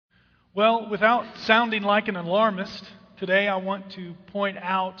Well, without sounding like an alarmist, today I want to point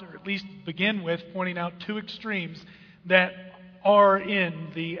out, or at least begin with, pointing out two extremes that are in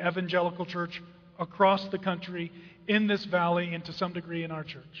the evangelical church across the country, in this valley, and to some degree in our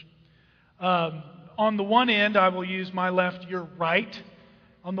church. On the one end, I will use my left, your right.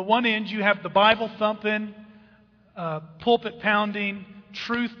 On the one end, you have the Bible thumping, pulpit pounding,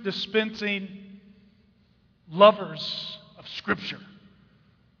 truth dispensing lovers of Scripture.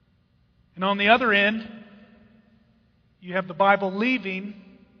 And on the other end, you have the Bible leaving,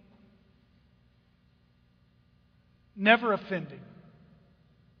 never offending,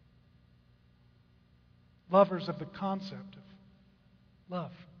 lovers of the concept of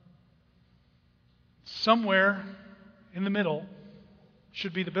love. Somewhere in the middle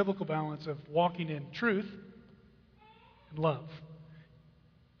should be the biblical balance of walking in truth and love.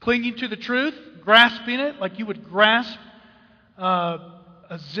 Clinging to the truth, grasping it like you would grasp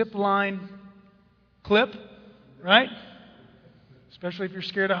a zip line clip, right? Especially if you're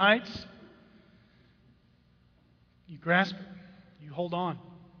scared of heights. You grasp it, you hold on,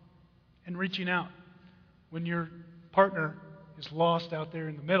 and reaching out. When your partner is lost out there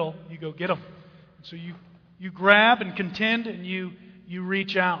in the middle, you go get them. And so you grab and contend, and you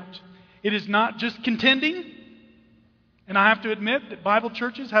reach out. It is not just contending, and I have to admit that Bible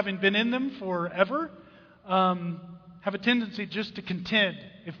churches, having been in them forever, have a tendency just to contend.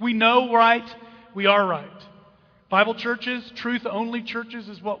 If we know right, we are right. Bible churches, truth-only churches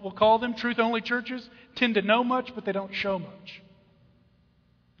is what we'll call them. Truth-only churches tend to know much, but they don't show much.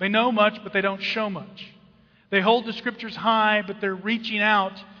 They know much, but they don't show much. They hold the Scriptures high, but their reaching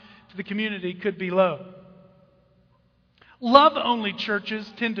out to the community could be low. Love-only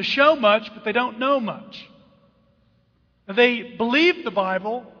churches tend to show much, but they don't know much. They believe the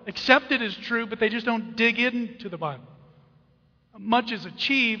Bible, accept it as true, but they just don't dig into the Bible. Much is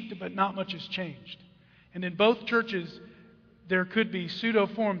achieved, but not much is changed. And in both churches, there could be pseudo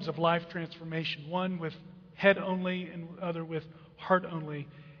forms of life transformation. One with head only and other with heart only.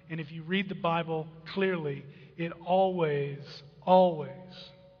 And if you read the Bible clearly, it always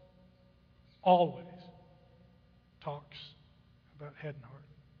talks about head and heart.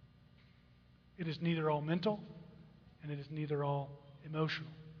 It is neither all mental and it is neither all emotional.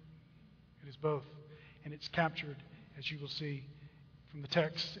 It is both. And it's captured, as you will see from the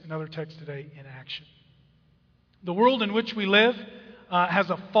text and other texts today, in action. The world in which we live has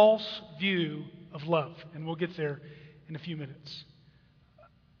a false view of love, and we'll get there in a few minutes.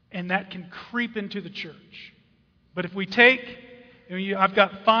 And that can creep into the church. But if we take, I've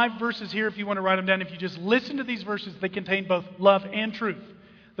got 5 verses here if you want to write them down. If you just listen to these verses, they contain both love and truth.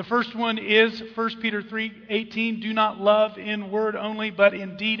 The first one is 1 Peter 3:18, do not love in word only, but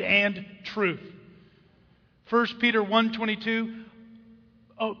in deed and truth. 1 Peter 1:22,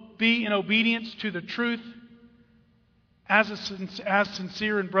 be in obedience to the truth as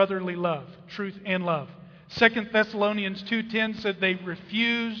sincere and brotherly love, truth and love. 2 Thessalonians 2:10 said they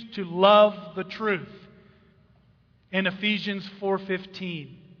refused to love the truth. And Ephesians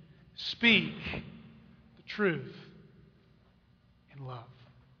 4:15, speak the truth in love.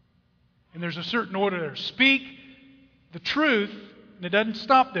 And there's a certain order there. Speak the truth, and it doesn't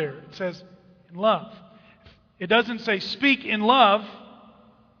stop there. It says in love. It doesn't say speak in love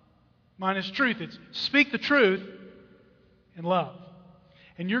minus truth. It's speak the truth in love.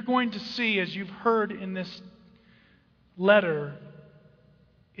 And you're going to see, as you've heard in this letter,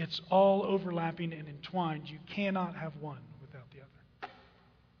 it's all overlapping and entwined. You cannot have one without the other.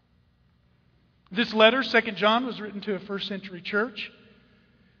 This letter, 2 John, was written to a first century church.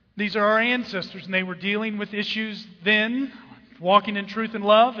 These are our ancestors, and they were dealing with issues then, walking in truth and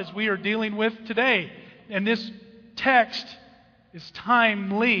love, as we are dealing with today. And this text is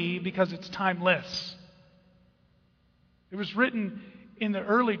timely because it's timeless. It was written in the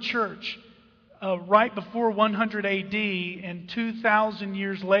early church right before 100 AD, and 2,000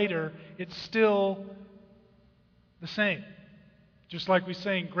 years later, it's still the same. Just like we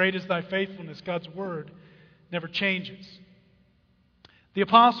saying, great is thy faithfulness, God's word never changes. The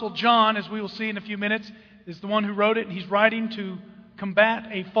Apostle John, as we will see in a few minutes, is the one who wrote it, and he's writing to combat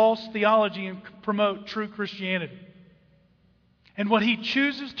a false theology and promote true Christianity. And what he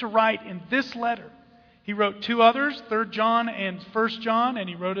chooses to write in this letter, he wrote 2 others, 3 John and 1 John, and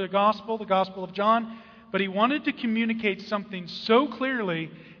he wrote the Gospel of John. But he wanted to communicate something so clearly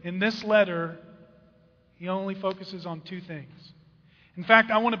in this letter, he only focuses on 2 things. In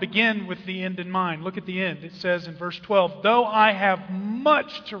fact, I want to begin with the end in mind. Look at the end. It says in verse 12, though I have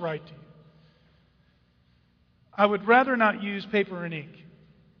much to write to you, I would rather not use paper and ink.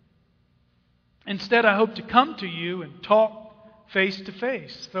 Instead, I hope to come to you and talk face to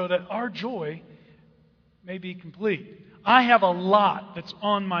face so that our joy may be complete. I have a lot that's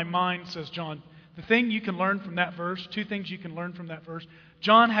on my mind, says John. The thing you can learn from that verse, two things you can learn from that verse.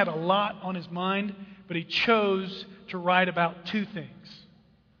 John had a lot on his mind, but he chose to write about two things: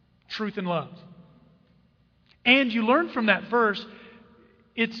 truth and love. And you learn from that verse,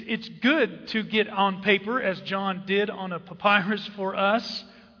 it's good to get on paper, as John did on a papyrus for us,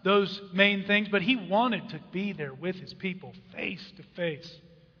 those main things, but he wanted to be there with his people, face to face.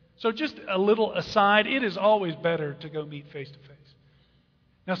 So just a little aside, it is always better to go meet face to face.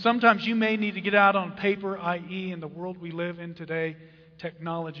 Now sometimes you may need to get out on paper, i.e. in the world we live in today,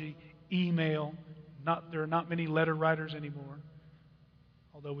 technology, email. There are not many letter writers anymore,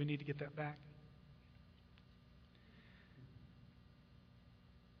 although we need to get that back.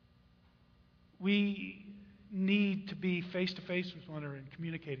 We need to be face to face with one another and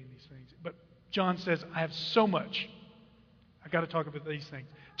communicating these things. But John says, I have so much. I've got to talk about these things.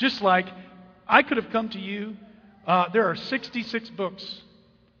 Just like I could have come to you. There are 66 books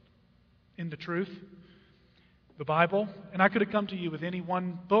in the truth, the Bible, and I could have come to you with any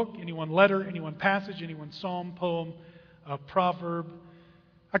one book, any one letter, any one passage, any one psalm, poem, proverb.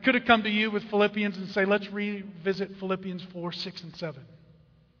 I could have come to you with Philippians and say, let's revisit Philippians 4, 6, and 7.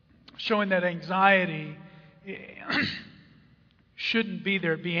 Showing that anxiety shouldn't be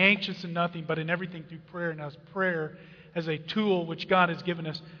there. Be anxious in nothing, but in everything through prayer. And as prayer as a tool which God has given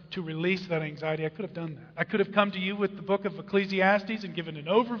us to release that anxiety, I could have done that. I could have come to you with the book of Ecclesiastes and given an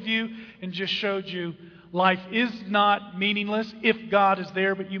overview and just showed you life is not meaningless if God is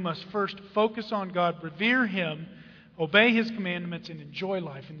there, but you must first focus on God, revere Him, obey His commandments, and enjoy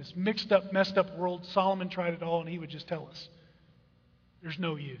life. In this mixed up, messed up world, Solomon tried it all, and he would just tell us, there's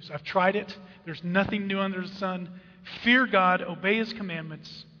no use. I've tried it. There's nothing new under the sun. Fear God, obey His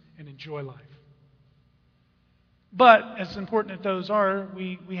commandments, and enjoy life. But, as important as those are,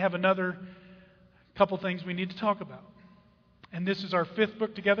 we have another couple things we need to talk about. And this is our 5th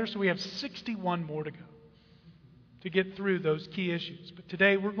book together, so we have 61 more to go to get through those key issues. But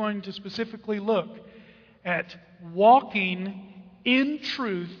today we're going to specifically look at walking in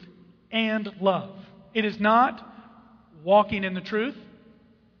truth and love. It is not walking in the truth,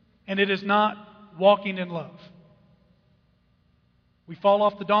 and it is not walking in love. We fall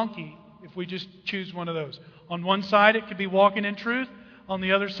off the donkey if we just choose one of those. On one side, it could be walking in truth. On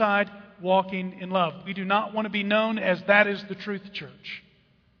the other side, walking in love. We do not want to be known as that is the truth church.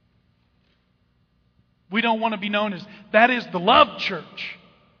 We don't want to be known as that is the love church.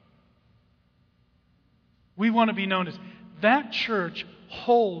 We want to be known as that church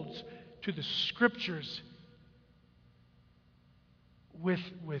holds to the Scriptures with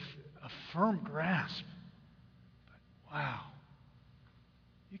a firm grasp. But wow.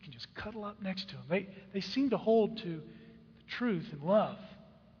 You can just cuddle up next to them. They seem to hold to the truth and love.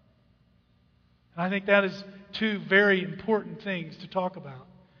 And I think that is two very important things to talk about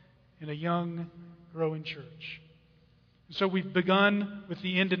in a young, growing church. And so we've begun with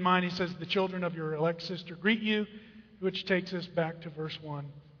the end in mind. He says, the children of your elect sister greet you, which takes us back to verse 1.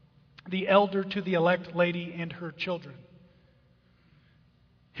 The elder to the elect lady and her children.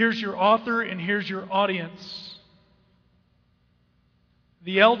 Here's your author and here's your audience.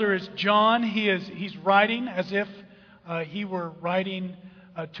 The elder is John. He's writing as if he were writing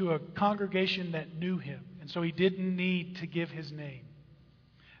to a congregation that knew him. And so he didn't need to give his name.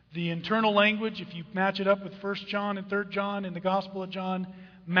 The internal language, if you match it up with 1 John and 3 John in the Gospel of John,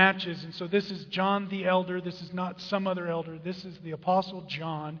 matches. And so this is John the elder. This is not some other elder. This is the Apostle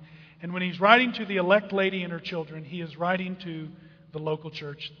John. And when he's writing to the elect lady and her children, he is writing to the local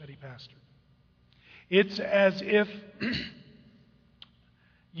church that he pastored. It's as if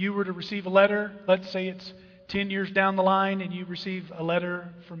you were to receive a letter. Let's say it's 10 years down the line and you receive a letter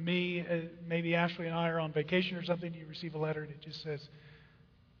from me. Maybe Ashley and I are on vacation or something. You receive a letter and it just says,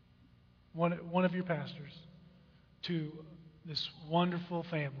 one of your pastors to this wonderful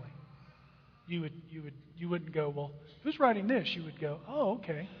family. You wouldn't go, well, who's writing this? You would go, oh,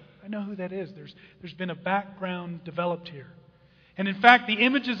 okay. I know who that is. There's been a background developed here. And in fact, the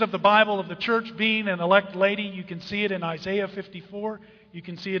images of the Bible of the church being an elect lady, you can see it in Isaiah 54. You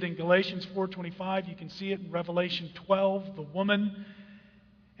can see it in Galatians 4:25. You can see it in Revelation 12, the woman.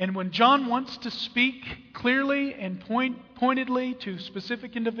 And when John wants to speak clearly and pointedly to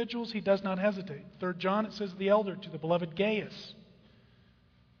specific individuals, he does not hesitate. 3 John, it says the elder to the beloved Gaius.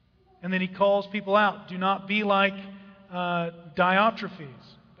 And then he calls people out. Do not be like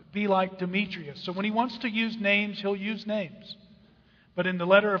Diotrephes, but be like Demetrius. So when he wants to use names, he'll use names. But in the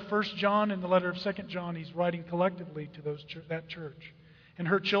letter of 1 John and the letter of 2 John, he's writing collectively to that church. And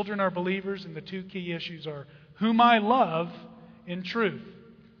her children are believers, and the two key issues are whom I love in truth.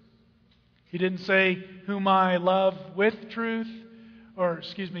 He didn't say, whom I love with truth, or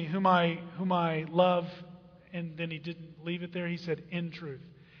whom I love, and then he didn't leave it there. He said, in truth.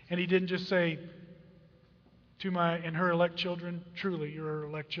 And he didn't just say, to my and her elect children, truly you're her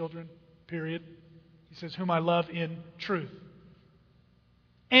elect children, period. He says, whom I love in truth.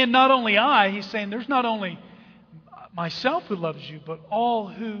 And not only he's saying there's not only myself who loves you, but all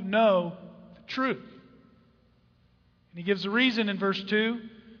who know the truth. And he gives a reason in verse 2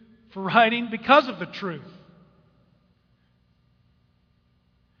 for writing, because of the truth.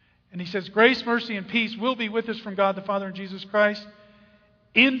 And he says, grace, mercy, and peace will be with us from God the Father and Jesus Christ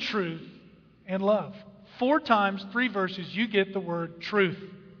in truth and love. 4 times, 3 verses, you get the word truth.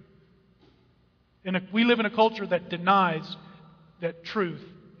 We live in a culture that denies that truth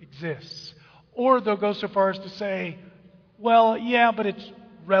exists. Or they'll go so far as to say, well, yeah, but it's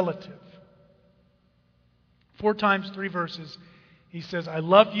relative. 4 times, 3 verses, he says, I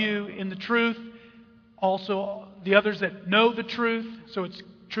love you in the truth. Also, the others that know the truth, so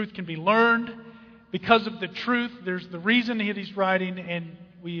truth can be learned. Because of the truth, there's the reason that he's writing, and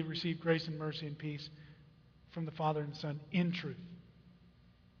we receive grace and mercy and peace from the Father and the Son in truth.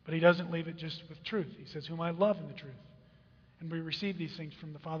 But he doesn't leave it just with truth. He says, whom I love in the truth. And we receive these things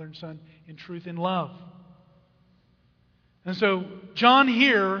from the Father and Son in truth and love. And so John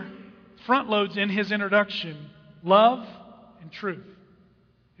here front loads in his introduction love and truth.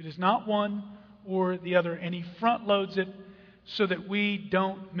 It is not one or the other. And he front loads it so that we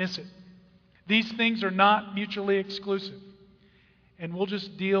don't miss it. These things are not mutually exclusive. And we'll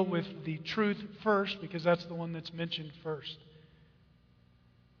just deal with the truth first because that's the one that's mentioned first.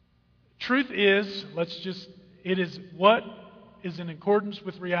 Truth is, it is what is in accordance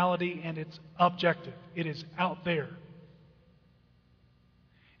with reality, and it's objective. It is out there.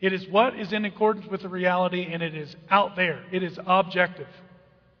 It is what is in accordance with the reality, and it is out there. It is objective.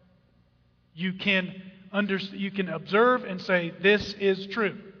 You can observe and say, this is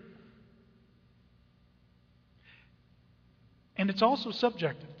true. And it's also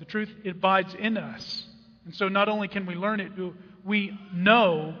subjective. The truth abides in us. And so not only can we learn it, we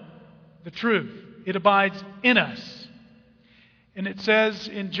know the truth. It abides in us. And it says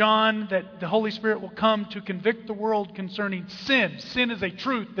in John that the Holy Spirit will come to convict the world concerning sin. Sin is a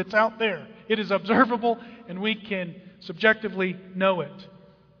truth that's out there. It is observable, and we can subjectively know it.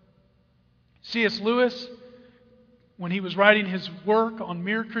 C.S. Lewis, when he was writing his work on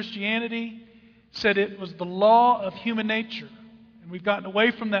Mere Christianity, said it was the law of human nature. And we've gotten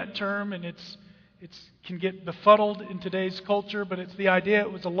away from that term, and it can get befuddled in today's culture, but it's the idea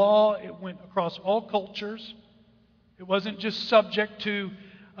it was a law. It went across all cultures. It wasn't just subject to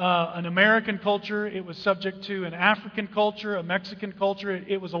an American culture. It was subject to an African culture, a Mexican culture.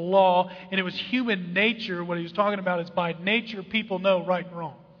 It was a law, and it was human nature. What he was talking about is by nature people know right and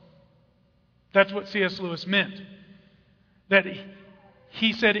wrong. That's what C.S. Lewis meant. That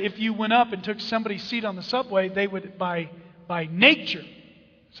he said if you went up and took somebody's seat on the subway, they would by nature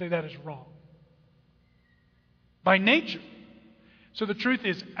say that is wrong. By nature. So the truth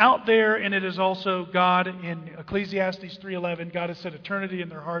is out there, and it is also God. In Ecclesiastes 3:11, God has set eternity in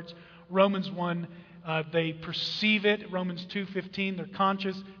their hearts. Romans 1, they perceive it. Romans 2:15, their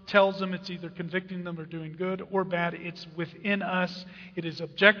conscience tells them it's either convicting them or doing good or bad. It's within us. It is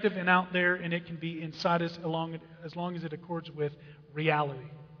objective and out there, and it can be inside us as long as it accords with reality.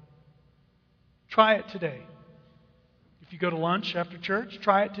 Try it today. If you go to lunch after church,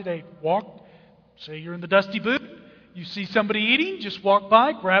 try it today. Walk, say you're in the dusty boot. You see somebody eating, just walk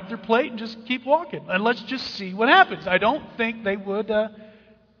by, grab their plate, and just keep walking. And let's just see what happens. I don't think they would...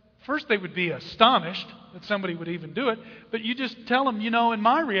 First, they would be astonished that somebody would even do it. But you just tell them, in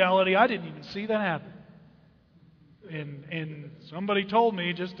my reality, I didn't even see that happen. And somebody told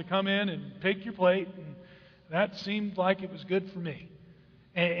me just to come in and take your plate. And that seemed like it was good for me.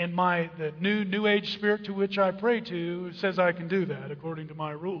 And the new age spirit to which I pray to says I can do that according to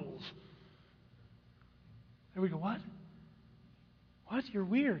my rules. And we go, what? What? You're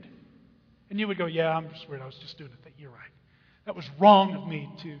weird. And you would go, yeah, I'm just weird. I was just doing it. You're right. That was wrong of me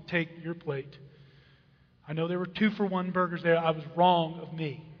to take your plate. I know there were 2-for-1 burgers there. I was wrong of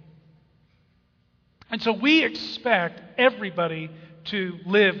me. And so we expect everybody to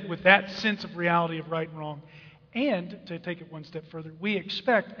live with that sense of reality of right and wrong. And to take it one step further, we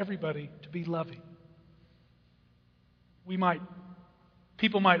expect everybody to be loving.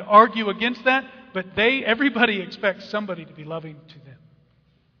 People might argue against that, but everybody expects somebody to be loving to them.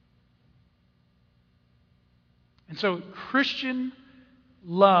 And so Christian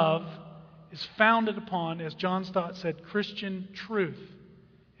love is founded upon, as John Stott said, Christian truth.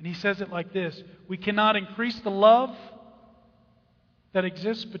 And he says it like this: we cannot increase the love that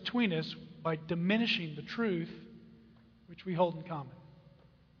exists between us by diminishing the truth which we hold in common.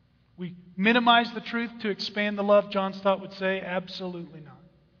 We minimize the truth to expand the love, John Stott would say. Absolutely not.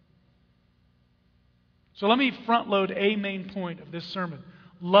 So let me front load a main point of this sermon.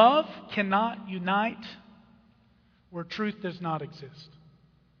 Love cannot unite where truth does not exist.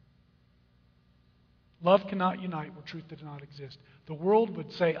 Love cannot unite where truth does not exist. The world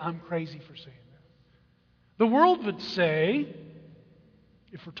would say, I'm crazy for saying that. The world would say,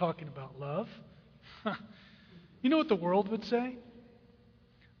 if we're talking about love, you know what the world would say?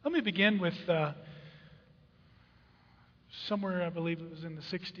 Let me begin with somewhere, I believe it was in the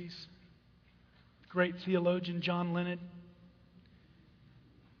 60s, great theologian John Lennon.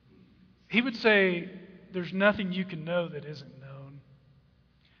 He would say, there's nothing you can know that isn't known.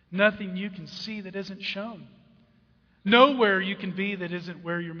 Nothing you can see that isn't shown. Nowhere you can be that isn't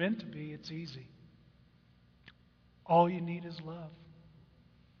where you're meant to be. It's easy. All you need is love.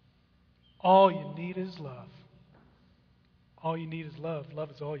 All you need is love. All you need is love.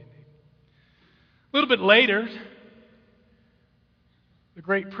 Love is all you need. A little bit later, the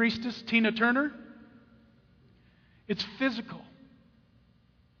great priestess, Tina Turner, it's physical.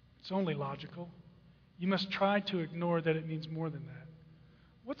 It's only logical. You must try to ignore that it means more than that.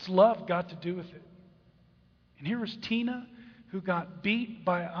 What's love got to do with it? And here is Tina, who got beat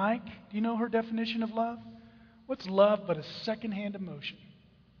by Ike. Do you know her definition of love? What's love but a secondhand emotion?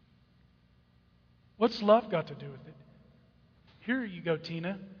 What's love got to do with it? Here you go,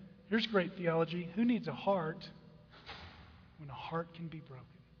 Tina. Here's great theology. Who needs a heart when a heart can be broken?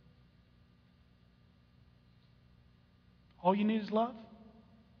 All you need is love?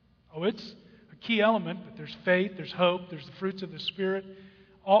 Oh, it's a key element, but there's faith, there's hope, there's the fruits of the Spirit.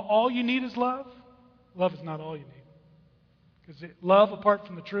 All you need is love? Love is not all you need. Because love apart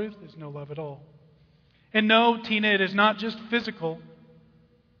from the truth is no love at all. And no, Tina, it is not just physical.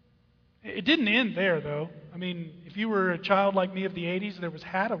 It didn't end there, though. I mean, if you were a child like me of the 80s, there was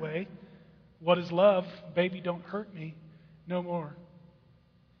Hathaway. What is love? Baby, don't hurt me. No more.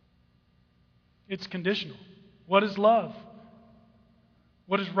 It's conditional. What is love?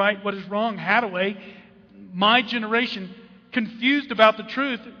 What is right? What is wrong? Hathaway, my generation, confused about the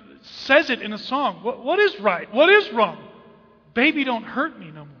truth, says it in a song. What is right? What is wrong? Baby, don't hurt me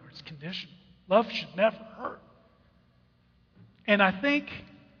no more. It's conditional. Love should never hurt. And I think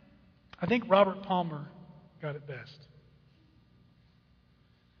Robert Palmer got it best.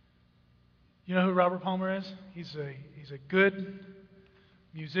 You know who Robert Palmer is? He's a good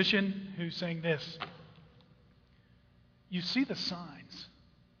musician who sang this. You see the signs,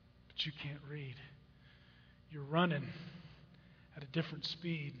 but you can't read. You're running at a different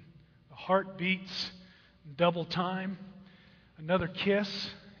speed. The heart beats in double time. Another kiss,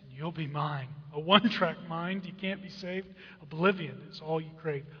 and you'll be mine. A one-track mind, you can't be saved. Oblivion is all you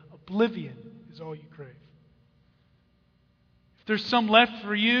crave. Oblivion is all you crave. If there's some left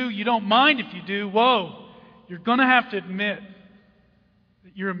for you, you don't mind if you do. Whoa, you're going to have to admit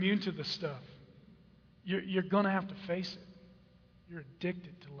that you're immune to this stuff. You're going to have to face it. You're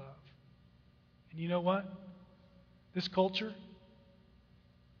addicted to love. And you know what? This culture,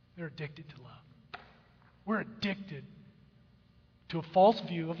 they're addicted to love. We're addicted to a false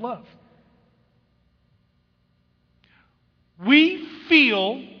view of love. We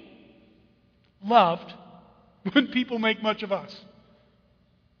feel loved when people make much of us.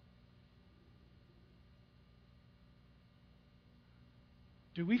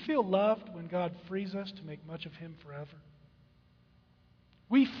 Do we feel loved when God frees us to make much of Him forever?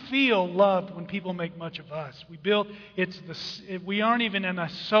 We feel loved when people make much of us. We aren't even, and I'm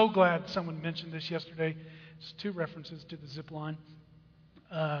so glad someone mentioned this yesterday. It's 2 references to the zip line.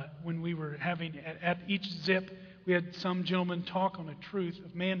 When we were having, at each zip, we had some gentleman talk on a truth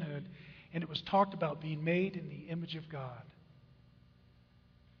of manhood, and it was talked about being made in the image of God.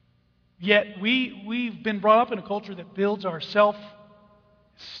 Yet we've been brought up in a culture that builds our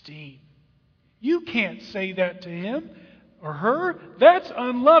self-esteem. You can't say that to him or her. That's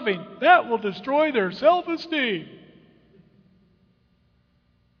unloving. That will destroy their self-esteem.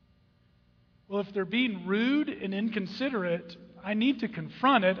 Well, if they're being rude and inconsiderate, I need to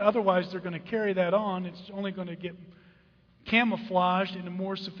confront it. Otherwise, they're going to carry that on. It's only going to get camouflaged into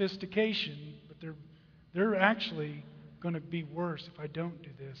more sophistication. But they're actually going to be worse if I don't do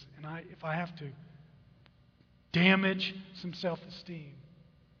this. And if I have to damage some self-esteem.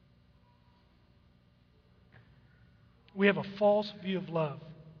 We have a false view of love.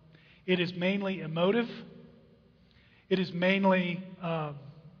 It is mainly emotive. It is mainly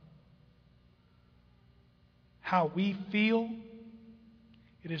how we feel.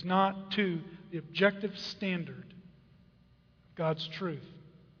 It is not to the objective standard of God's truth.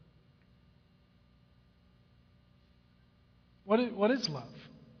 What is love?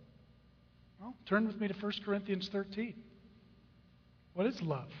 Well, turn with me to 1 Corinthians 13. What is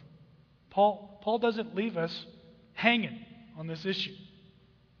love? Paul doesn't leave us hanging on this issue.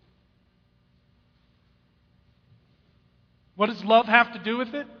 What does love have to do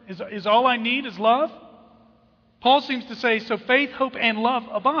with it? Is all I need is love? Paul seems to say, so faith, hope, and love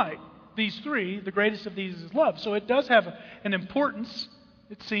abide. These three, the greatest of these is love. So it does have an importance,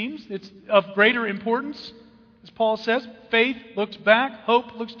 it seems. It's of greater importance. As Paul says, faith looks back,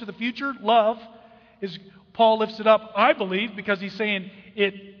 hope looks to the future, love is, Paul lifts it up, I believe, because he's saying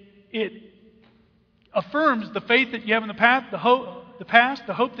it affirms the faith that you have in the past, the hope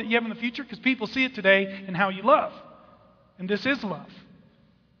that you have in the future, because people see it today in how you love. And this is love.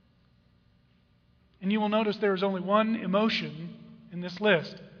 And you will notice there is only one emotion in this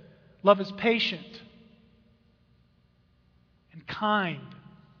list. Love is patient and kind.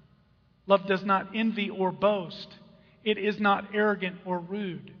 Love does not envy or boast. It is not arrogant or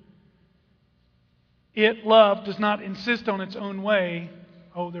rude. Love does not insist on its own way.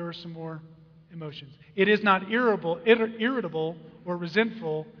 Oh, there are some more emotions. It is not irritable or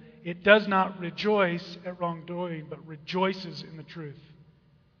resentful. It does not rejoice at wrongdoing, but rejoices in the truth.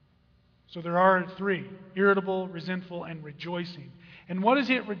 So there are three: irritable, resentful, and rejoicing. And what does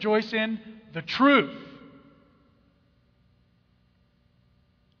it rejoice in? The truth.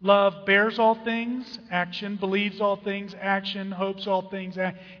 Love bears all things, action, believes all things, action, hopes all things,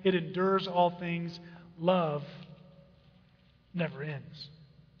 it endures all things. Love never ends.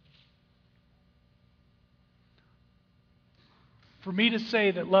 For me to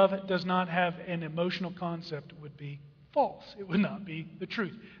say that love does not have an emotional concept would be false. It would not be the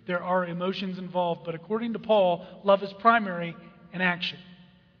truth. There are emotions involved, but according to Paul, love is primary in action.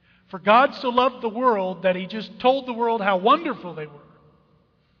 For God so loved the world that He just told the world how wonderful they were.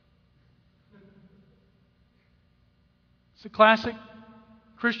 It's a classic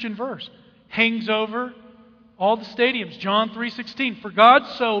Christian verse. Hangs over all the stadiums. John 3:16. For God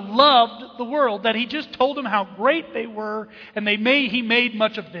so loved the world that He just told them how great they were, and He made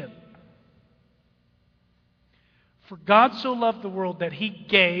much of them. For God so loved the world that He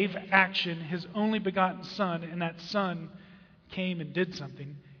gave, action, His only begotten Son, and that Son came and did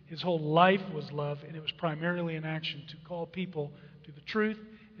something. His whole life was love, and it was primarily an action to call people to the truth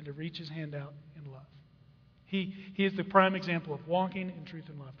and to reach His hand out in love. He is the prime example of walking in truth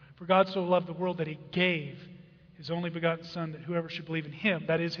and love. For God so loved the world that He gave His only begotten Son, that whoever should believe in Him,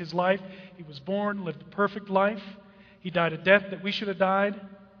 that is His life. He was born, lived a perfect life. He died a death that we should have died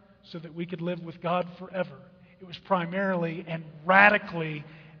so that we could live with God forever. It was primarily and radically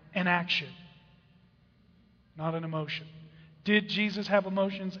an action, not an emotion. Did Jesus have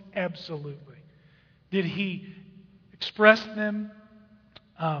emotions? Absolutely. Did He express them?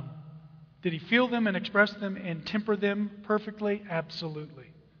 Did He feel them and express them and temper them perfectly? Absolutely.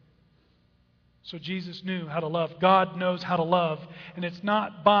 So Jesus knew how to love. God knows how to love. And it's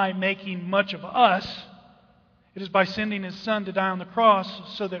not by making much of us. It is by sending His Son to die on the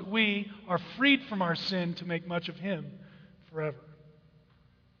cross so that we are freed from our sin to make much of Him forever.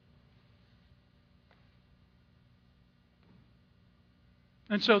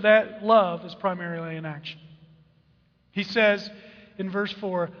 And so that love is primarily an action. He says in verse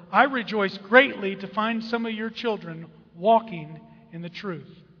 4, I rejoice greatly to find some of your children walking in the truth.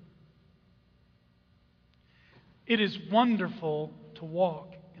 It is wonderful to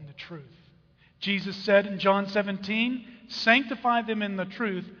walk in the truth. Jesus said in John 17, sanctify them in the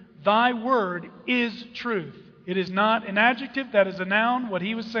truth. Thy word is truth. It is not an adjective, that is a noun. What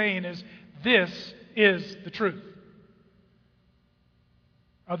He was saying is, this is the truth.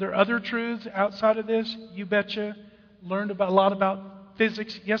 Are there other truths outside of this? You betcha. Learned a lot about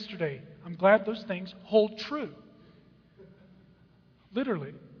physics yesterday. I'm glad those things hold true.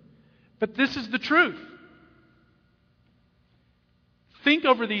 Literally. But this is the truth. Think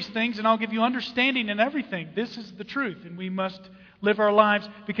over these things and I'll give you understanding in everything. This is the truth, and we must live our lives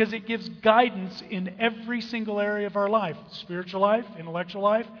because it gives guidance in every single area of our life. Spiritual life, intellectual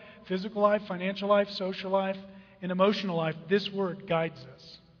life, physical life, financial life, social life, and emotional life. This Word guides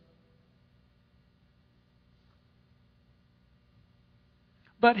us.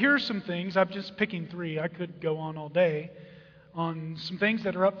 But here are some things. I'm just picking three. I could go on all day on some things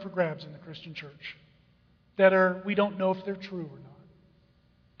that are up for grabs in the Christian church. We don't know if they're true or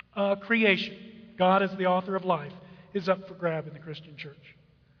not. Creation. God is the author of life, is up for grab in the Christian church.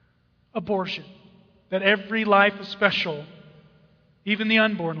 Abortion. That every life is special. Even the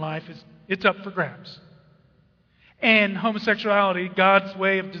unborn life, it's up for grabs. And homosexuality, God's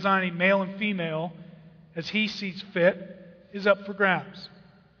way of designing male and female as He sees fit, is up for grabs.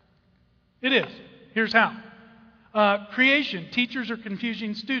 It is. Here's how. Creation. Teachers are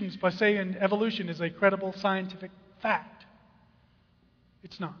confusing students by saying evolution is a credible scientific fact.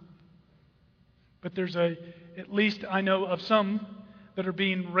 It's not. But there's at least I know of some that are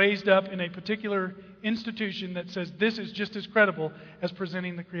being raised up in a particular institution that says this is just as credible as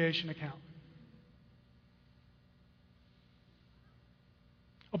presenting the creation account.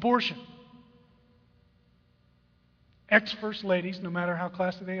 Abortion. Ex-first ladies, no matter how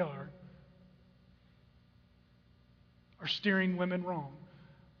classy they are steering women wrong.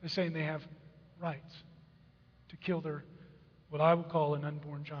 They're saying they have rights to kill their, what I would call an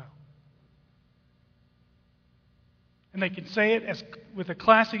unborn child. And they can say it with a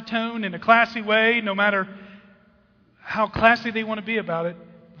classy tone, in a classy way, no matter how classy they want to be about it.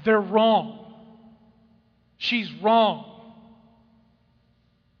 They're wrong. She's wrong.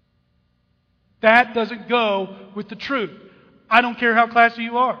 That doesn't go with the truth. I don't care how classy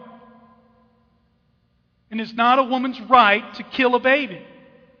you are. And it's not a woman's right to kill a baby.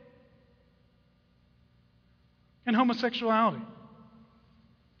 And homosexuality.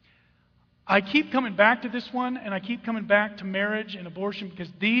 I keep coming back to this one, and I keep coming back to marriage and abortion because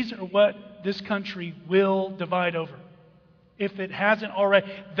these are what this country will divide over. If it hasn't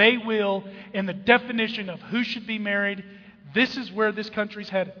already, they will, in the definition of who should be married, this is where this country's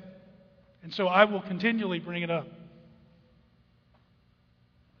headed. And so I will continually bring it up.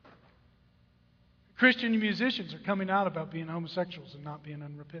 Christian musicians are coming out about being homosexuals and not being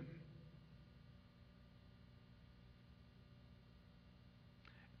unrepentant.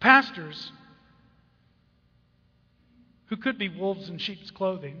 Pastors who could be wolves in sheep's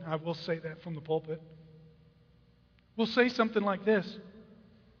clothing, I will say that from the pulpit, will say something like this.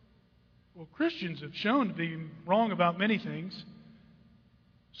 Well, Christians have shown to be wrong about many things.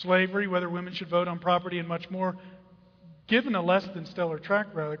 Slavery, whether women should vote on property, and much more. Given a less than stellar track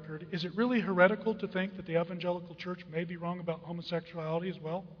record, is it really heretical to think that the evangelical church may be wrong about homosexuality as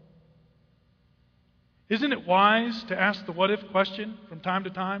well? Isn't it wise to ask the what-if question from time to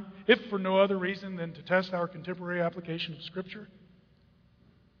time, if for no other reason than to test our contemporary application of Scripture?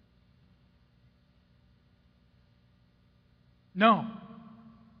 No.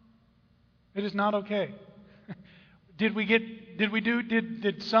 It is not okay.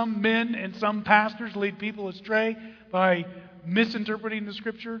 Did some men and some pastors lead people astray by misinterpreting the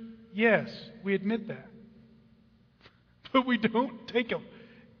Scripture? Yes, we admit that. But we don't take a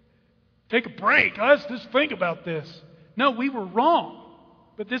break. Let's just think about this. No, we were wrong.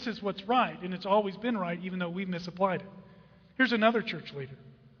 But this is what's right, and it's always been right, even though we've misapplied it. Here's another church leader.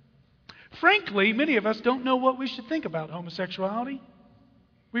 Frankly, many of us don't know what we should think about homosexuality.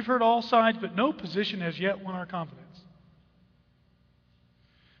 We've heard all sides, but no position has yet won our confidence.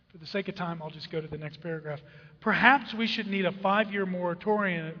 For the sake of time, I'll just go to the next paragraph. Perhaps we should need a 5-year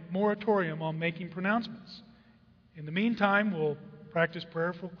moratorium on making pronouncements. In the meantime, we'll practice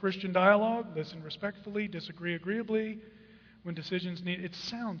prayerful Christian dialogue, listen respectfully, disagree agreeably when decisions need. It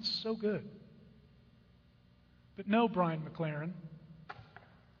sounds so good. But no, Brian McLaren,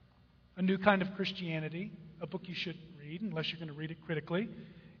 A New Kind of Christianity, a book you shouldn't read unless you're going to read it critically.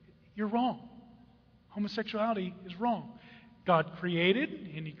 You're wrong. Homosexuality is wrong. God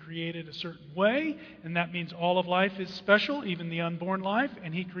created, and He created a certain way, and that means all of life is special, even the unborn life,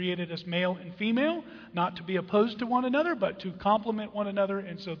 and He created us male and female, not to be opposed to one another, but to complement one another,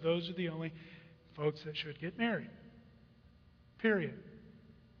 and so those are the only folks that should get married. Period.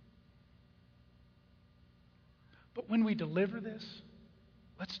 But when we deliver this,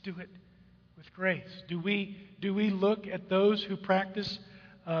 let's do it with grace. Do we look at those who practice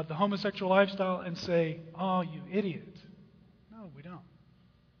the homosexual lifestyle and say, "Oh, you idiot"? No, we don't.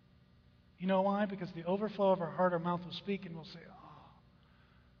 You know why? Because the overflow of our heart, our mouth will speak, and we'll say, "Oh,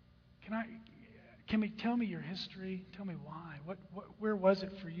 tell me your history? Tell me why. Where was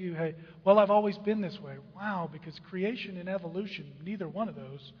it for you? Hey, well, I've always been this way." Wow, because creation and evolution, neither one of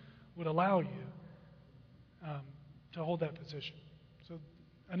those would allow you to hold that position. So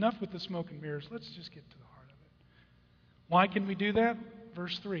enough with the smoke and mirrors. Let's just get to the heart of it. Why can we do that?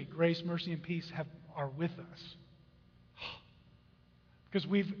 Verse 3, grace, mercy, and peace are with us. Because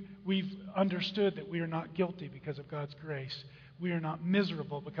we've understood that we are not guilty because of God's grace. We are not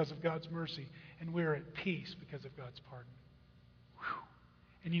miserable because of God's mercy. And we are at peace because of God's pardon. Whew.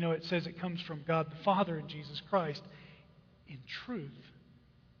 And it says it comes from God the Father and Jesus Christ in truth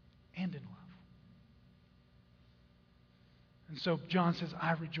and in love. And so John says,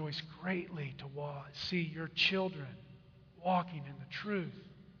 I rejoice greatly to see your children walking in the truth,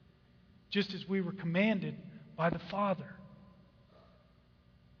 just as we were commanded by the Father.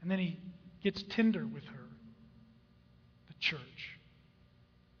 And then he gets tender with her. The church.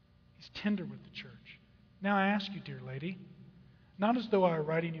 He's tender with the church. Now I ask you, dear lady, not as though I were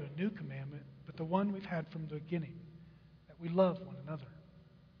writing you a new commandment, but the one we've had from the beginning, that we love one another.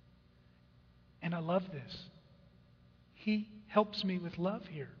 And I love this. He helps me with love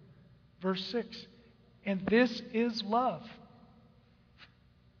here. Verse 6. And this is love,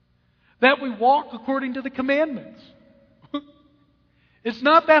 that we walk according to the commandments. It's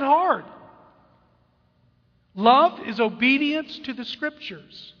not that hard. Love is obedience to the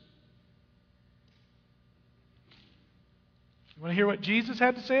Scriptures. You want to hear what Jesus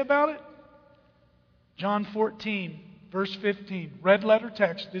had to say about it? John 14, verse 15. Red letter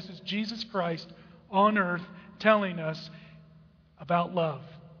text. This is Jesus Christ on earth telling us about love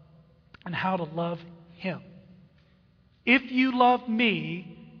and how to love Him. If you love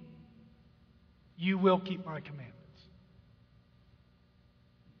me, you will keep my commandments.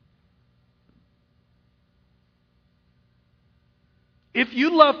 If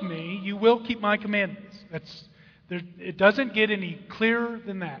you love me, you will keep my commandments. It doesn't get any clearer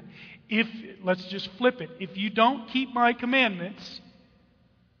than that. Let's just flip it. If you don't keep my commandments,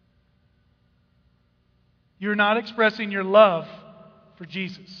 you're not expressing your love for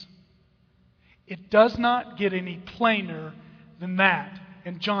Jesus. It does not get any plainer than that.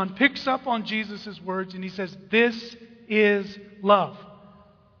 And John picks up on Jesus' words and he says, this is love.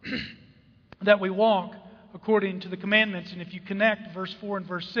 That we walk according to the commandments. And if you connect verse 4 and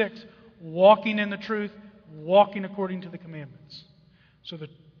verse 6, walking in the truth, walking according to the commandments. So the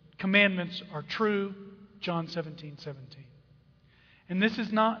commandments are true, John 17:17. And this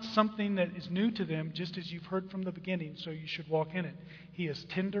is not something that is new to them, just as you've heard from the beginning, so you should walk in it. He is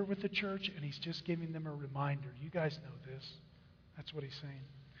tender with the church, and He's just giving them a reminder. You guys know this. That's what He's saying.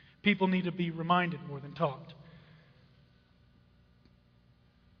 People need to be reminded more than taught.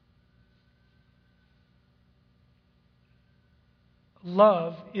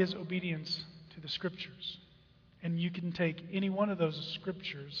 Love is obedience to the Scriptures. And you can take any one of those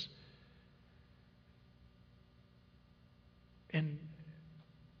Scriptures and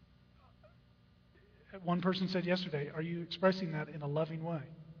one person said yesterday, are you expressing that in a loving way?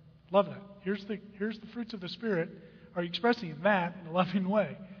 Love that. Here's the fruits of the Spirit. Are you expressing that in a loving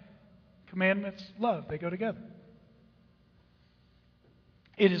way? Commandments, love, they go together.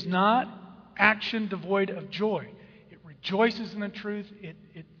 It is not action devoid of joy. It rejoices in the truth.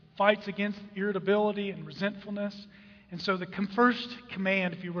 It fights against irritability and resentfulness. And so the first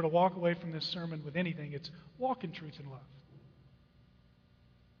command, if you were to walk away from this sermon with anything, it's walk in truth and love.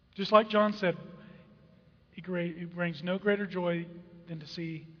 Just like John said, it brings no greater joy than to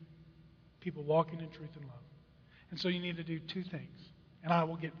see people walking in truth and love. And so you need to do two things. And I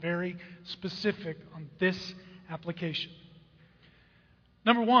will get very specific on this application.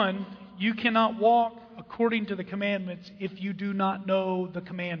 Number one, you cannot walk according to the commandments if you do not know the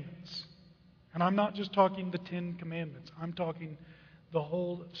commandments. And I'm not just talking the 10 commandments. I'm talking the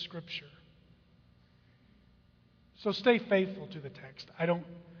whole of Scripture. So stay faithful to the text. I don't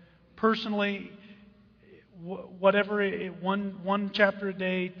personally, whatever, one chapter a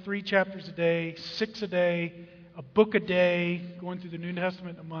day, 3 chapters a day, 6 a day, a book a day, going through the New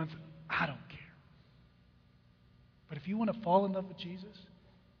Testament in a month, I don't care. But if you want to fall in love with Jesus,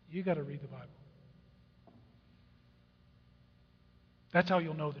 you got to read the Bible. That's how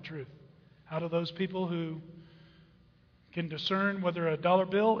you'll know the truth. How do those people who can discern whether a dollar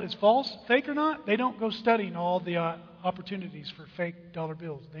bill is false, fake or not, they don't go studying all the opportunities for fake dollar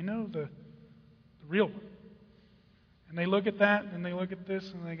bills. They know the real one. And they look at that and they look at this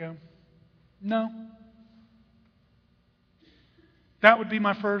and they go, no. That would be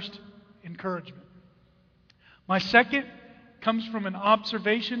my first encouragement. My second comes from an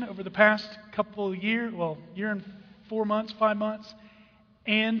observation over the past couple of years, year and 4 months, 5 months,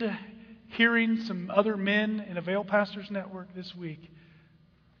 and hearing some other men in Avail Pastors Network this week.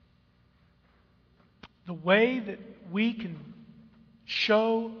 The way that we can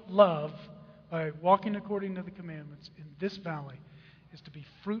show love by walking according to the commandments in this valley is to be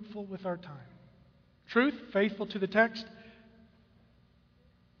fruitful with our time. Truth, faithful to the text,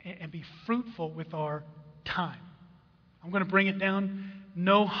 and be fruitful with our time. I'm going to bring it down.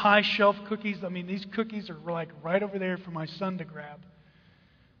 No high shelf cookies. I mean, these cookies are like right over there for my son to grab.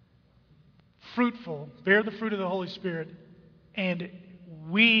 Fruitful, bear the fruit of the Holy Spirit. And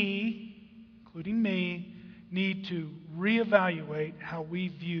we, including me, need to reevaluate how we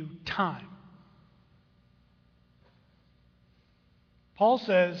view time. Paul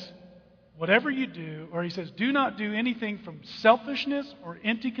says, whatever you do, or he says, do not do anything from selfishness or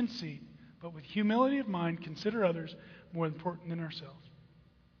empty conceit, but with humility of mind, consider others more important than ourselves.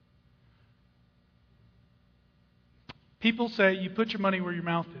 People say you put your money where your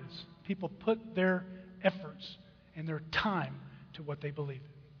mouth is. People put their efforts and their time to what they believe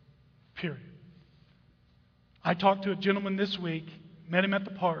in. Period. I talked to a gentleman this week, met him at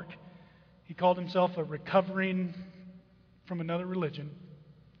the park. He called himself a recovering from another religion.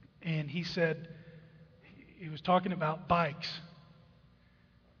 And he said, he was talking about bikes.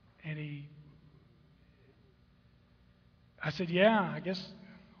 And I said, yeah, I guess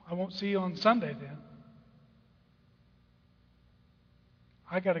I won't see you on Sunday then.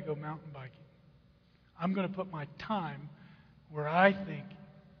 I got to go mountain biking. I'm going to put my time where I think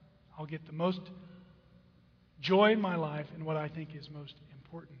I'll get the most joy in my life and what I think is most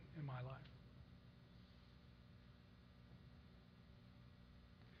important in my life.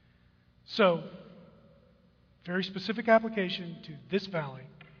 So, very specific application to this valley.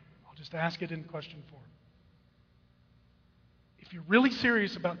 I'll just ask it in question form. If you're really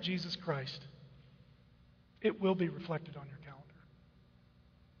serious about Jesus Christ, it will be reflected on your calendar.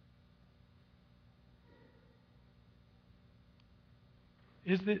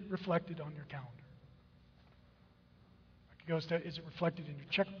 Is it reflected on your calendar? I could go to, is it reflected in your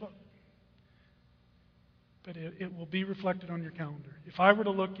checkbook? But it will be reflected on your calendar. If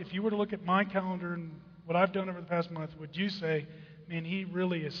you were to look at my calendar and what I've done over the past month, would you say, man, he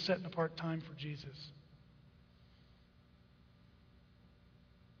really is setting apart time for Jesus?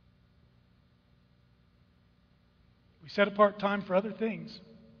 We set apart time for other things.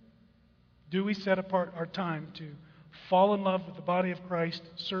 Do we set apart our time to fall in love with the body of Christ,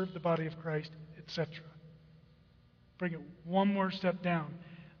 serve the body of Christ, etc.? Bring it one more step down.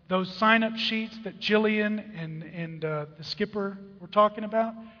 Those sign-up sheets that Jillian and the skipper were talking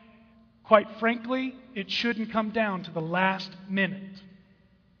about, quite frankly, it shouldn't come down to the last minute.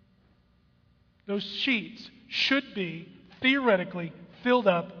 Those sheets should be, theoretically, filled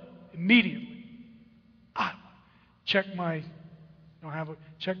up immediately. Check my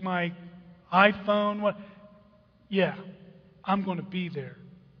iPhone. Yeah, I'm going to be there.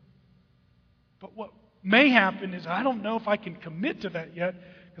 But what may happen is I don't know if I can commit to that yet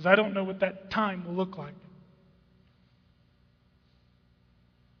because I don't know what that time will look like.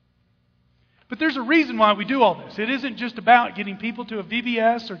 But there's a reason why we do all this. It isn't just about getting people to a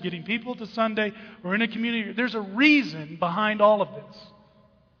VBS or getting people to Sunday or in a community. There's a reason behind all of this.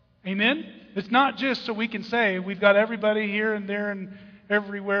 Amen? It's not just so we can say we've got everybody here and there and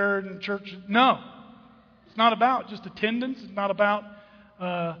everywhere in church. No. It's not about just attendance. It's not about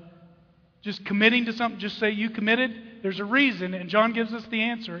just committing to something. Just say you committed. There's a reason, and John gives us the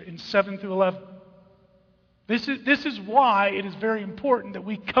answer in 7 through 11. This is why it is very important that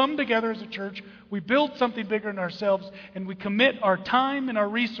we come together as a church, we build something bigger in ourselves, and we commit our time and our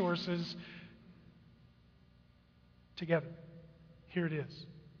resources together. Here it is.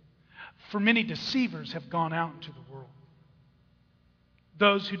 For many deceivers have gone out into the world.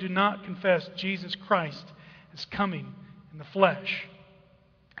 Those who do not confess Jesus Christ as coming in the flesh.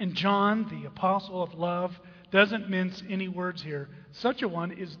 And John, the apostle of love, doesn't mince any words here. Such a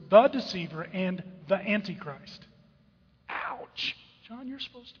one is the deceiver and the Antichrist. Ouch! John, you're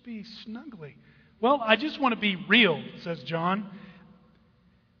supposed to be snuggly. Well, I just want to be real, says John.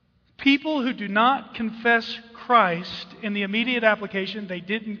 People who do not confess Christ in the immediate application, they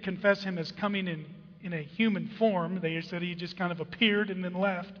didn't confess Him as coming in a human form. They said He just kind of appeared and then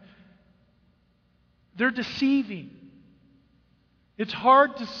left. They're deceiving. It's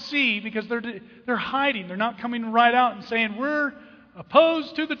hard to see because they're hiding. They're not coming right out and saying, we're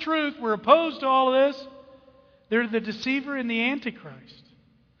opposed to the truth. We're opposed to all of this. They're the deceiver and the Antichrist.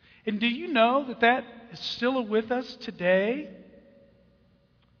 And do you know that is still with us today?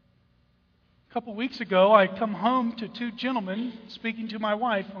 A couple weeks ago, I come home to two gentlemen speaking to my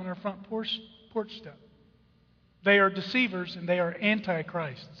wife on our front porch step. They are deceivers and they are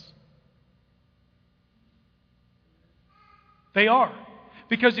antichrists. They are.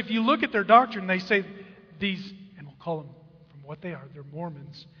 Because if you look at their doctrine, they say these, and we'll call them from what they are, they're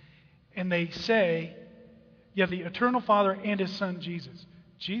Mormons, and they say, yeah, the eternal Father and His Son Jesus.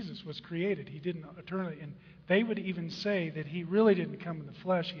 Jesus was created. He didn't eternally. And they would even say that He really didn't come in the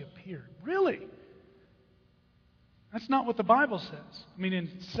flesh. He appeared. Really? That's not what the Bible says. I mean, in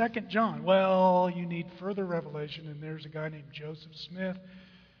 2 John, well, you need further revelation, and there's a guy named Joseph Smith.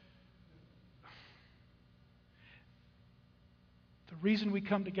 The reason we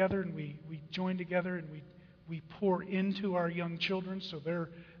come together and we join together and we pour into our young children so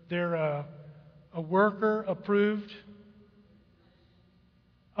they're a worker approved.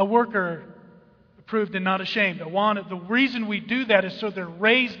 A worker approved and not ashamed. The reason we do that is so they're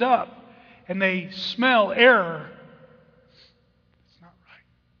raised up and they smell error. It's not right.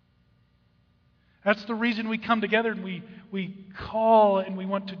 That's the reason we come together and we call and we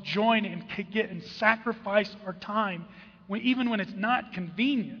want to join and get and sacrifice our time, even when it's not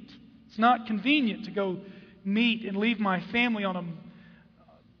convenient. It's not convenient to go meet and leave my family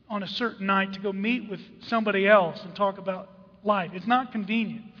on a certain night to go meet with somebody else and talk about life. It's not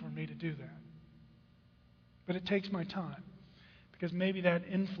convenient for me to do that. But it takes my time, because maybe that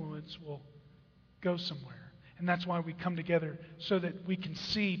influence will go somewhere. And that's why we come together, so that we can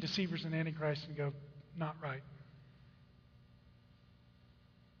see deceivers and antichrists and go, not right.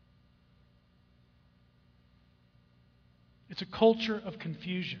 It's a culture of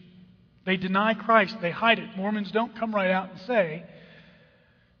confusion. They deny Christ. They hide it. Mormons don't come right out and say,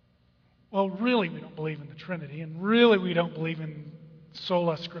 well, really we don't believe in the Trinity, and really we don't believe in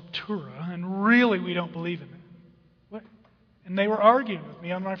sola scriptura, and really we don't believe in it. What? And they were arguing with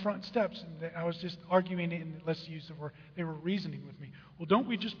me on my front steps, and I was just arguing, and let's use the word, they were reasoning with me. Well, don't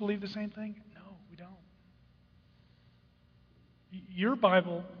we just believe the same thing? No, we don't. Your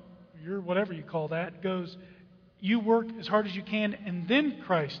Bible, your whatever you call that, goes, you work as hard as you can, and then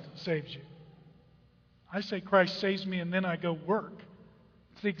Christ saves you. I say Christ saves me, and then I go work.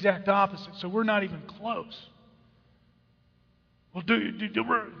 It's the exact opposite. So we're not even close. Well,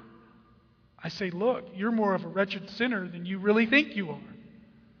 I say, look, you're more of a wretched sinner than you really think you are.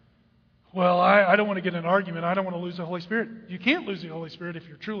 Well, I don't want to get in an argument. I don't want to lose the Holy Spirit. You can't lose the Holy Spirit if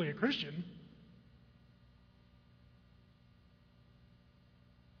you're truly a Christian.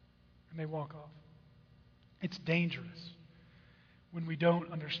 And they walk off. It's dangerous when we don't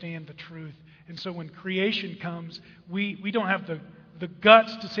understand the truth. And so when creation comes, we don't have the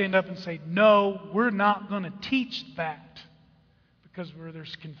guts to stand up and say, no, we're not going to teach that. Because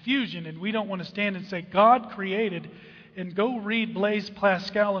there's confusion, and we don't want to stand and say, God created, and go read Blaise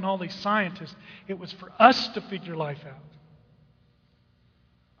Pascal and all these scientists. It was for us to figure life out.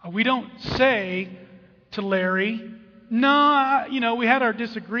 We don't say to Larry, no, we had our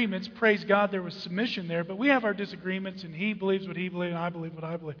disagreements. Praise God, there was submission there. But we have our disagreements, and he believes what he believes, and I believe what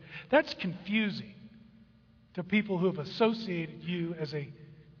I believe. That's confusing to people who have associated you as a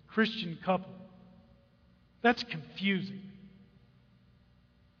Christian couple. That's confusing.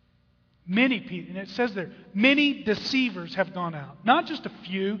 Many people, and it says there, many deceivers have gone out. Not just a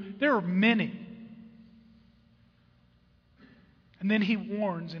few, there are many. And then he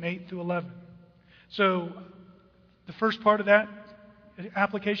warns in 8 through 11. So, the first part of that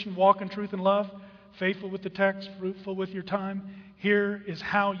application, walk in truth and love, faithful with the text, fruitful with your time. Here is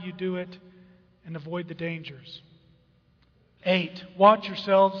how you do it and avoid the dangers. 8, watch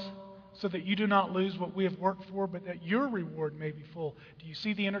yourselves so that you do not lose what we have worked for, but that your reward may be full. Do you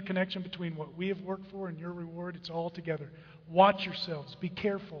see the interconnection between what we have worked for and your reward? It's all together. Watch yourselves. Be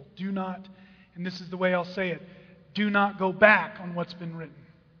careful. Do not, and this is the way I'll say it, do not go back on what's been written.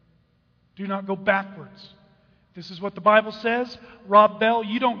 Do not go backwards. This is what the Bible says. Rob Bell,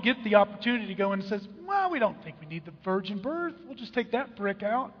 you don't get the opportunity to go in and says, well, we don't think we need the virgin birth. We'll just take that brick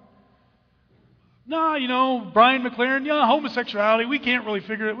out. No, Brian McLaren, homosexuality, we can't really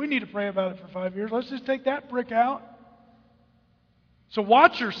figure it. We need to pray about it for 5 years. Let's just take that brick out. So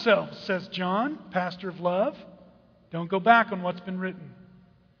watch yourselves, says John, pastor of love. Don't go back on what's been written.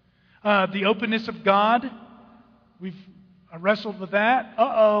 The openness of God, I wrestled with that.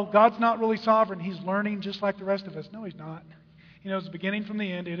 God's not really sovereign. He's learning just like the rest of us. No, He's not. He knows the beginning from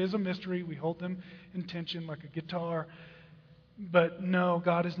the end. It is a mystery. We hold them in tension like a guitar. But no,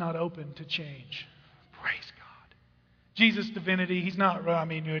 God is not open to change. Praise God. Jesus' divinity, He's not,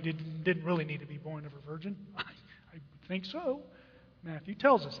 He didn't really need to be born of a virgin. I think so. Matthew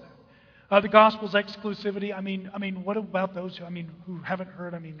tells us that. The gospel's exclusivity, what about those who haven't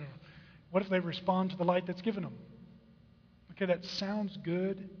heard? What if they respond to the light that's given them? Okay, that sounds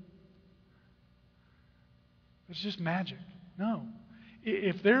good. It's just magic. No.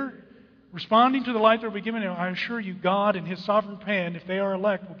 If they're responding to the light that will be given them, I assure you, God in His sovereign plan, if they are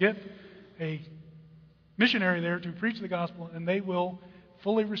elect, will get a missionary there to preach the gospel, and they will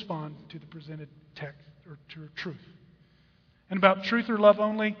fully respond to the presented text or to truth. And about truth or love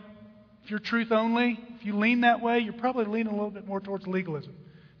only, if you're truth only, if you lean that way, you're probably leaning a little bit more towards legalism.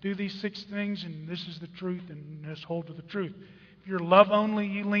 Do these 6 things, and this is the truth, and just hold to the truth. If you're love only,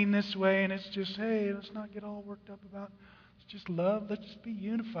 you lean this way, and it's just, hey, let's not get all worked up about, let's just love, let's just be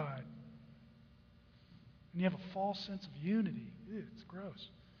unified. And you have a false sense of unity. Ew, it's gross.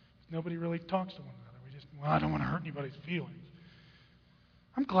 Nobody really talks to one another. I don't want to hurt anybody's feelings.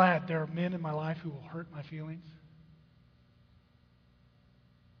 I'm glad there are men in my life who will hurt my feelings.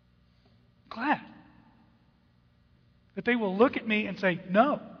 Glad that they will look at me and say,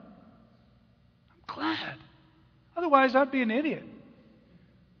 no. I'm glad. Otherwise, I'd be an idiot.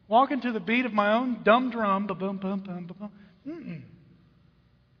 walking to the beat of my own dumb drum. Ba-boom, boom, boom, boom. Mm-mm.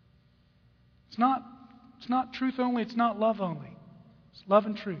 It's not truth only. It's not love only. It's love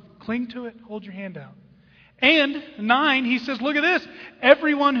and truth. Cling to it. Hold your hand out. And 9, he says, look at this.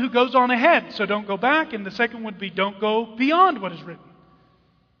 Everyone who goes on ahead. So don't go back. And the second would be don't go beyond what is written.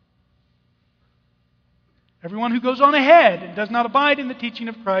 Everyone who goes on ahead and does not abide in the teaching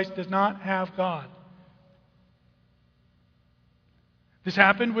of Christ does not have God. This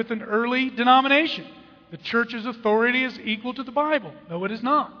happened with an early denomination. The church's authority is equal to the Bible. No, it is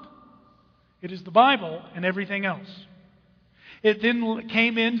not. It is the Bible and everything else. It then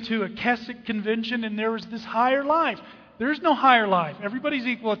came into a Keswick convention, and there was this higher life. There is no higher life. Everybody's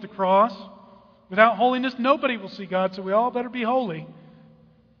equal at the cross. Without holiness, nobody will see God, so we all better be holy.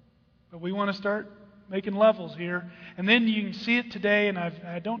 But we want to start making levels here. And then you can see it today, and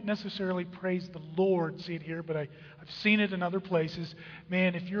I don't necessarily praise the Lord, see it here, but I've seen it in other places.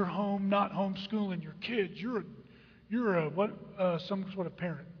 Man, if you're home, not homeschooling your kids, you're some sort of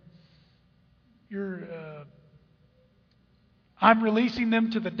parent. I'm releasing them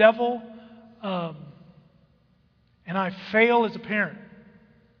to the devil, and I fail as a parent,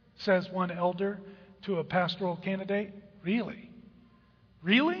 says one elder to a pastoral candidate. Really?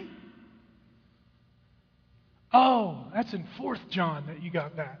 Really? Oh, that's in 4th John that you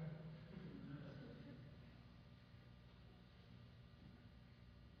got that.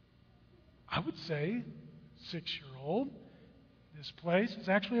 I would say 6-year-old, this place is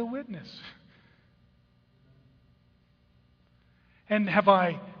actually a witness. And have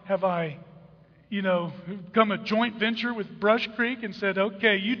I become a joint venture with Brush Creek and said,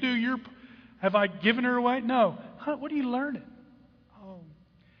 okay, you do your... Have I given her away? No. What are you learning? Oh,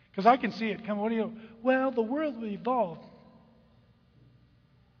 because I can see it. Come, well, the world will evolve.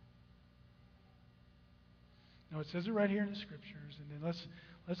 No, it says it right here in the Scriptures. And then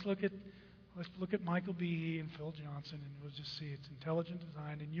let's look at Michael Behe and Phil Johnson, and we'll just see it's intelligent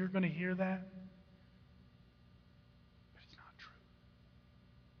design. And you're going to hear that.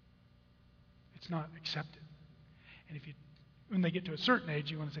 It's not accepted. And when they get to a certain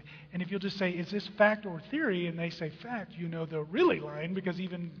age, you want to say, and if you'll just say, is this fact or theory? And they say fact, you know they're really lying because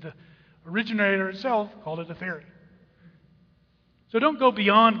even the originator itself called it a theory. So don't go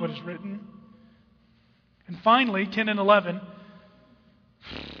beyond what is written. And finally, 10 and 11,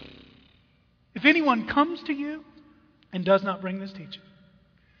 if anyone comes to you and does not bring this teaching,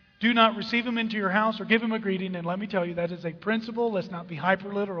 do not receive him into your house or give him a greeting. And let me tell you, that is a principle. Let's not be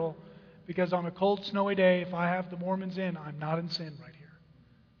hyper-literal. Because on a cold, snowy day, if I have the Mormons in, I'm not in sin right here.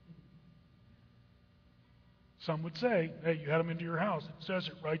 Some would say, hey, you had them into your house. It says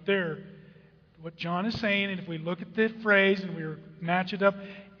it right there. What John is saying, and if we look at the phrase and we match it up,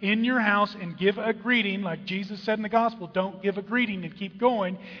 in your house and give a greeting, like Jesus said in the gospel, don't give a greeting and keep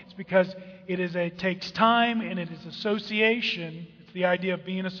going. It's because it takes time and it is association. It's the idea of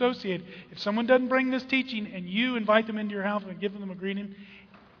being associated. If someone doesn't bring this teaching and you invite them into your house and give them a greeting,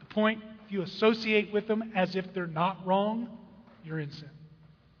 the point, if you associate with them as if they're not wrong, you're in sin.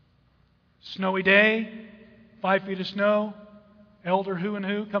 Snowy day, 5 feet of snow, elder who and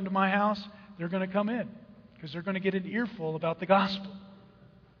who come to my house, they're going to come in because they're going to get an earful about the gospel.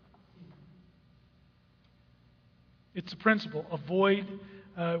 It's a principle. Avoid,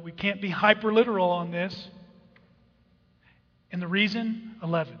 we can't be hyper-literal on this. And the reason,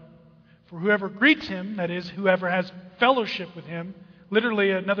 11. For whoever greets him, that is, whoever has fellowship with him,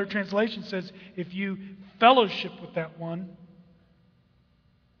 literally another translation says, if you fellowship with that one,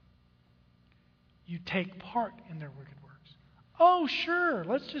 you take part in their wicked works. Oh, sure,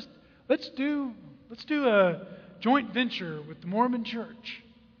 let's do a joint venture with the Mormon Church.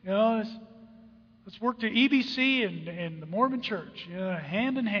 You know, let's work to EBC and the Mormon Church,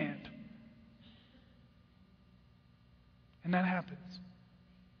 hand in hand. And that happens.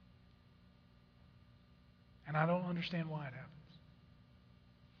 And I don't understand why it happens.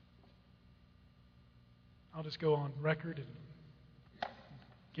 I'll just go on record and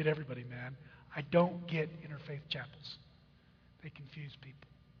get everybody mad. I don't get interfaith chapels. They confuse people.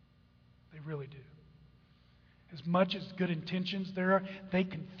 They really do. As much as good intentions there are, they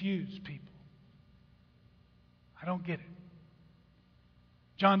confuse people. I don't get it.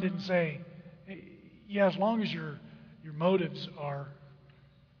 John didn't say, yeah, as long as your motives are,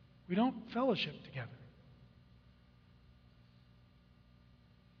 we don't fellowship together.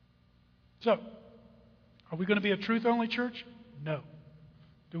 So, are we going to be a truth-only church? No.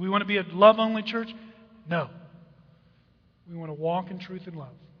 Do we want to be a love-only church? No. We want to walk in truth and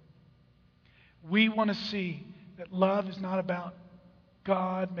love. We want to see that love is not about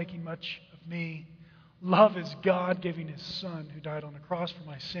God making much of me. Love is God giving His Son who died on the cross for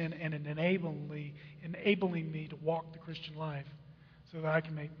my sin and enabling me to walk the Christian life so that I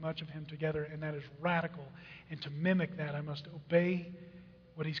can make much of Him together, and that is radical. And to mimic that, I must obey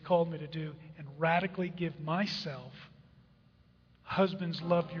what He's called me to do and radically give myself. Husbands,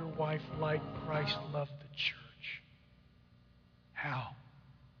 love your wife like Christ loved the church. How?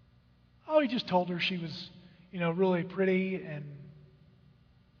 Oh, He just told her she was, really pretty, and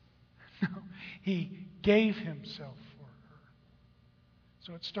no, He gave Himself for her.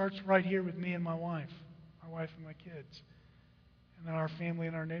 So it starts right here with me and my wife and my kids, and then our family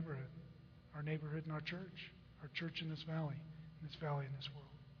and our neighborhood and our church in this valley, in this world.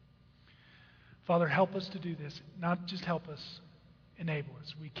 Father, help us to do this. Not just help us, enable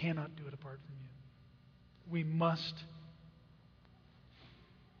us. We cannot do it apart from You. We must,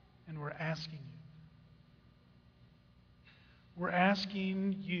 and we're asking You. We're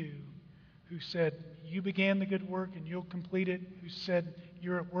asking You, who said, You began the good work and You'll complete it, who said,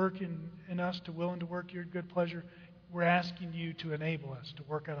 You're at work in us to will and to work Your good pleasure. We're asking You to enable us to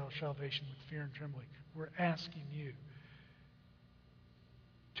work out our salvation with fear and trembling. We're asking You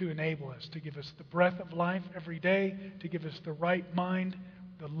to enable us, to give us the breath of life every day, to give us the right mind,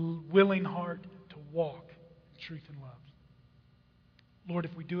 the willing heart to walk in truth and love. Lord,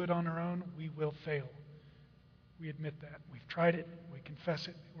 if we do it on our own, we will fail. We admit that. We've tried it. We confess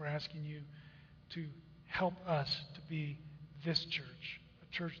it. We're asking You to help us to be this church,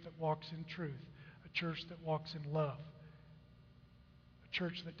 a church that walks in truth, a church that walks in love, a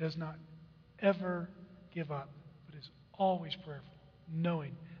church that does not ever give up, but is always prayerful,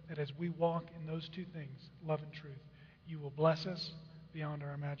 knowing that as we walk in those two things, love and truth, You will bless us beyond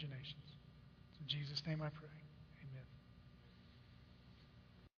our imaginations. In Jesus' name I pray.